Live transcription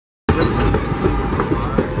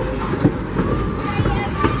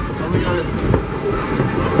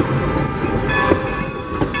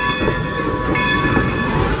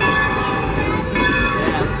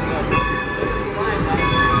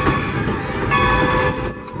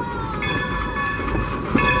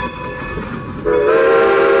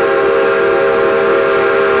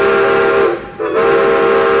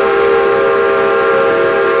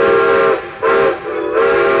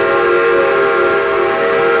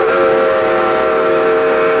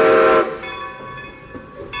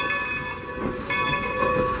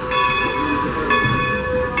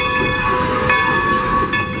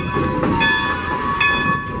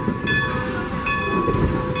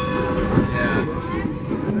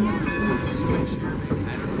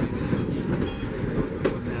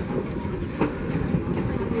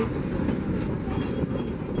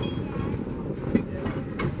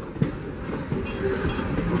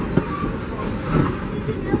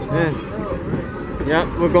Yep,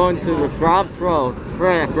 we're going to the Grobs Road.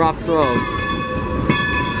 We're at Grobs Road.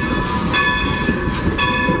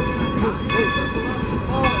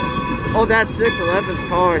 Oh, that's 611's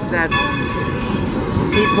cars that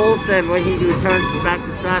he pulls them when he returns back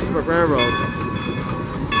to Strasburg Railroad.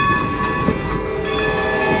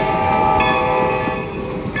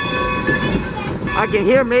 I can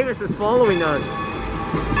hear Mavis is following us.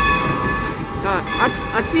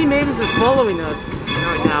 I see Mavis is following us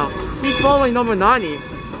right now. He's following number 90.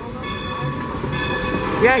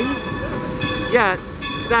 Yeah,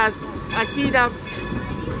 I see that,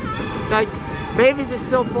 like, Mavis is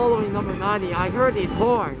still following number 90. I heard his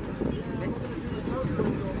horn.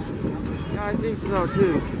 Yeah, I think so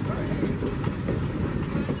too.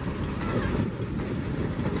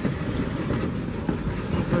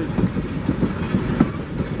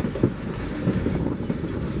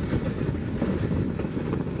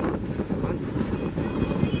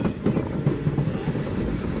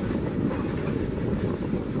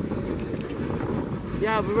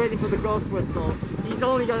 Yeah, we're ready for the ghost whistle. He's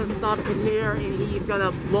only gonna stop in here and he's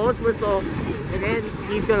gonna blow his whistle and then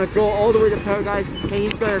he's gonna go all the way to Paradise and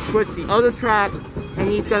he's gonna switch the other track and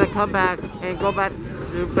he's gonna come back and go back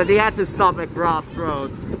to, but they had to stop at Grobs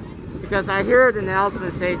Road because I heard an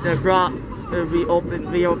announcement says that Grobs will be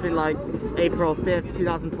open like April 5th,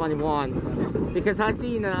 2021 because I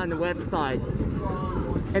seen it on the website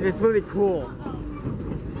and it's really cool.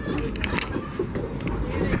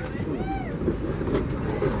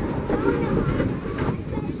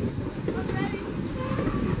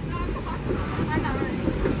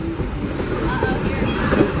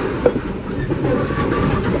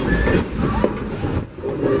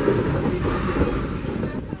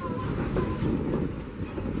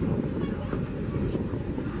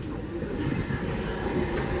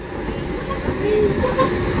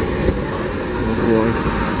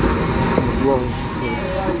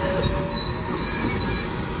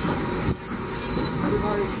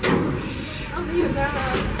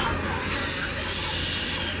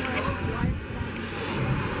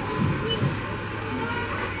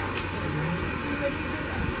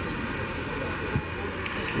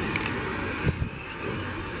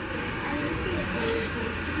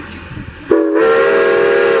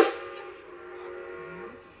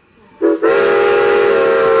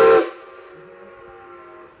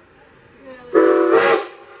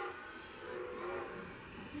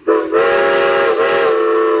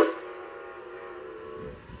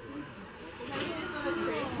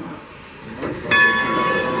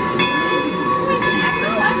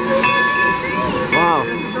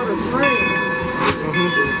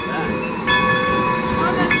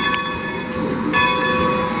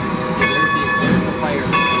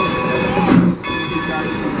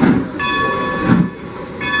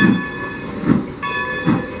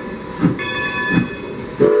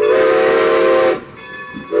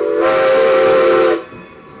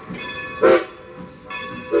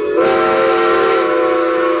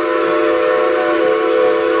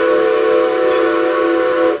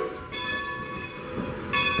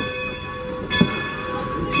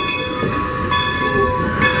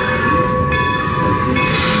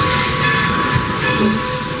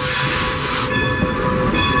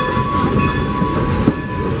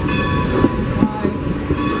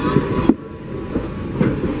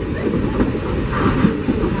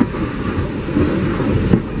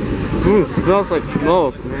 It smells like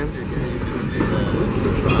smoke, man.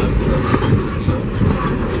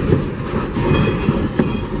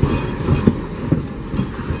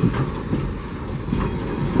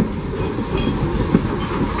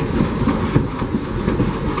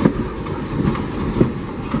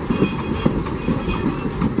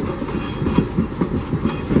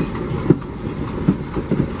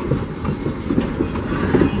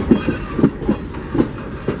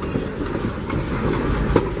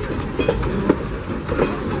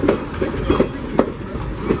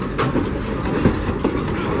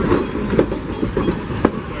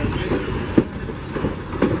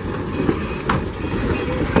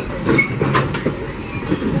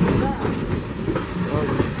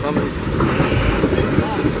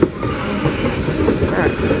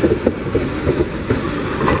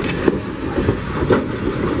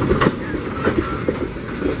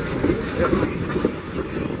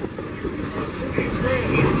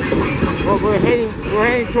 we're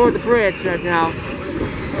heading toward the bridge right now.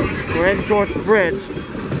 We're heading towards the bridge.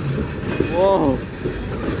 Whoa.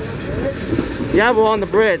 Yeah, we're on the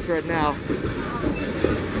bridge right now.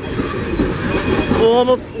 We're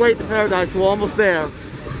almost late to paradise. We're almost there.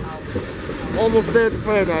 Almost there to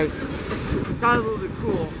paradise. It's kind of a little bit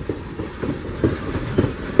cool.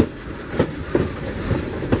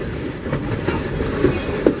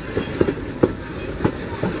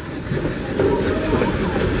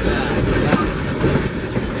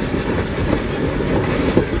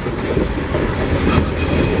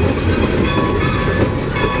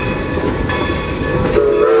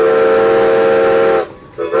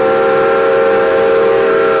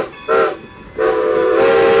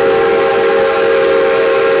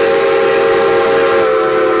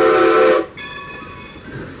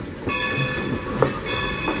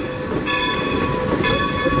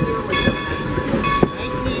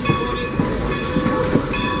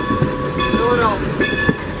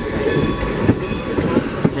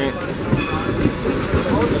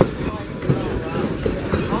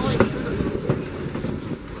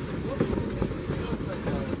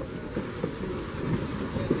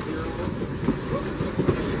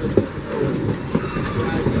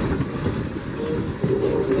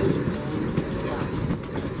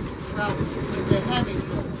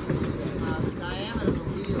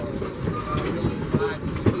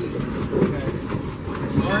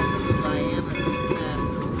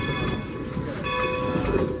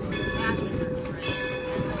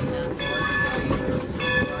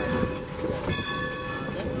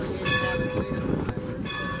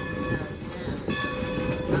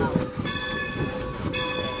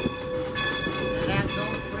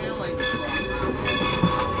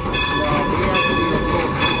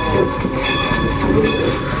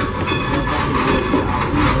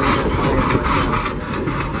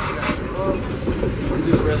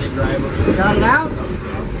 Got it out?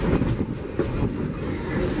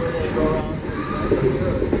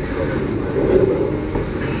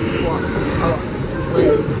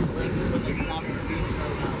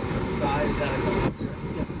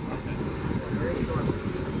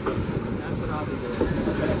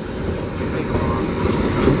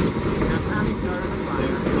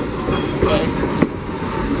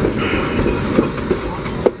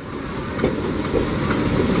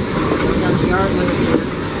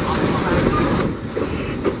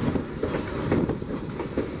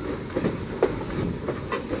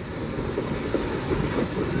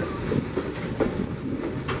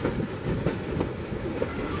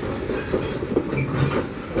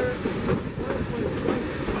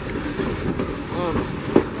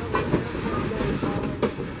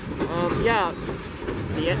 Yeah,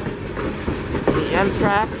 the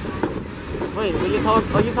M-Track. Wait, are you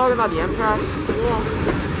talking about the M-Track?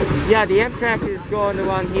 Yeah. Yeah, the M-Track is going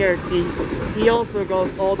around here. He also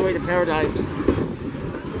goes all the way to paradise.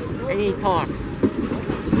 And he talks.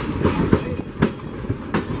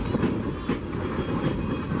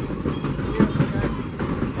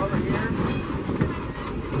 Over here.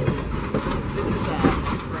 This is a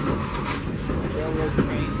railroad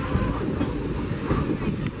train.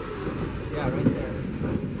 Yeah, right there.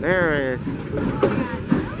 There it is.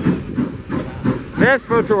 There's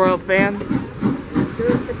Virtual Rail fan.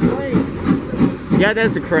 There's the crane. Yeah,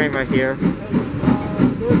 there's a crane right here. There's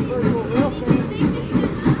Virtual Rail fan.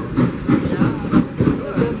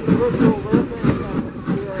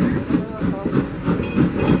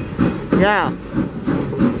 Yeah.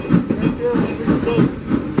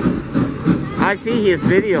 I see his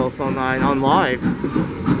videos on live.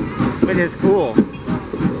 It is cool.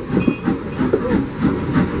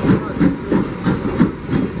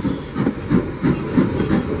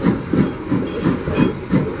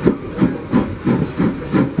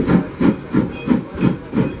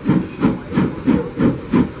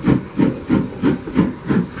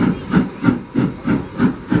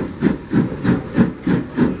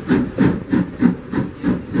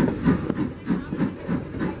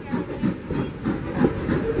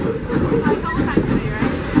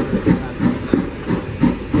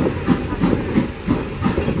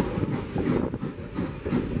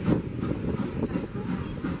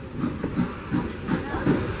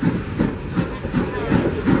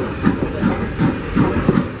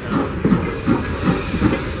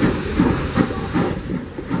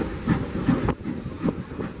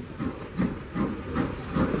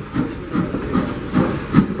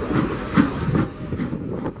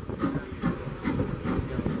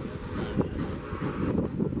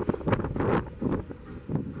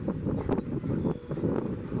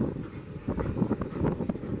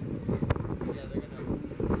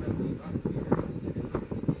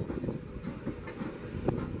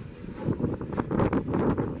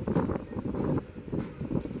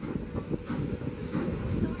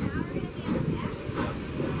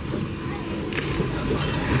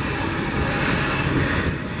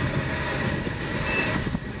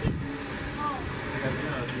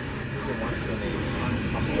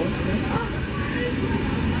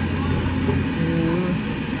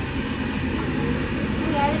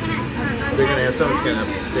 They're gonna have someone's gonna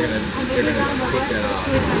they're gonna take that off.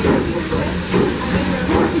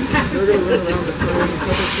 They're gonna run around the turn and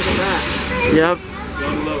put it to the back. Yep.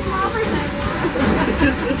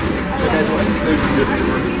 So guys, what?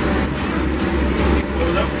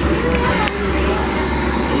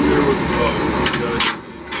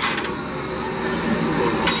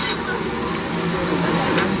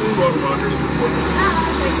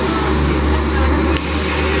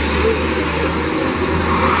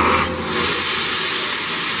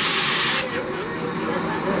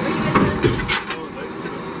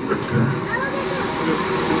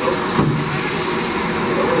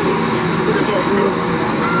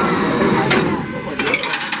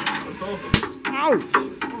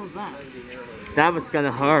 That was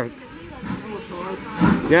gonna hurt.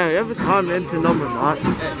 Yeah, every time into number 9,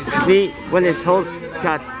 when his hose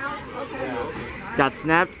got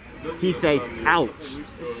snapped, he says, ouch.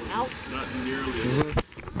 Ouch. Mm-hmm.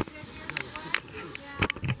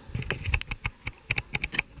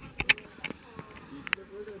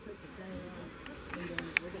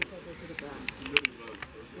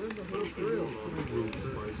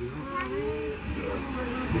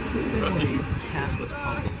 Past what's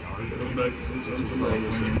pumping. It's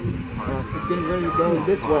getting ready to go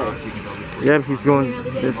this way. Yep, he's going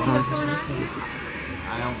this side. I'm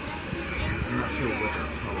not sure what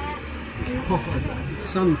that's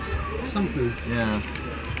Something. Yeah.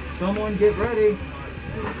 Someone get ready.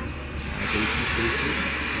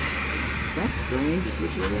 That's strange. The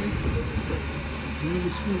switch is ready. Move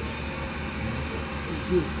the switch.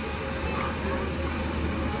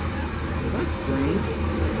 That's strange.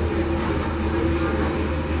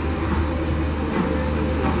 So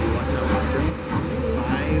slowly, watch out.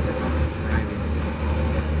 5 driving.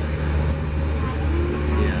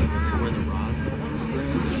 Yeah, where the rods are.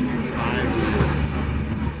 5.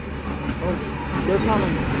 Oh, they're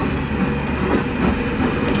coming.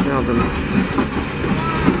 Now then.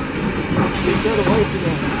 Get away from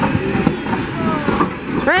them.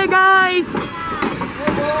 Hey guys!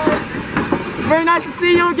 Hey boys! Very nice to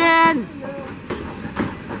see you again!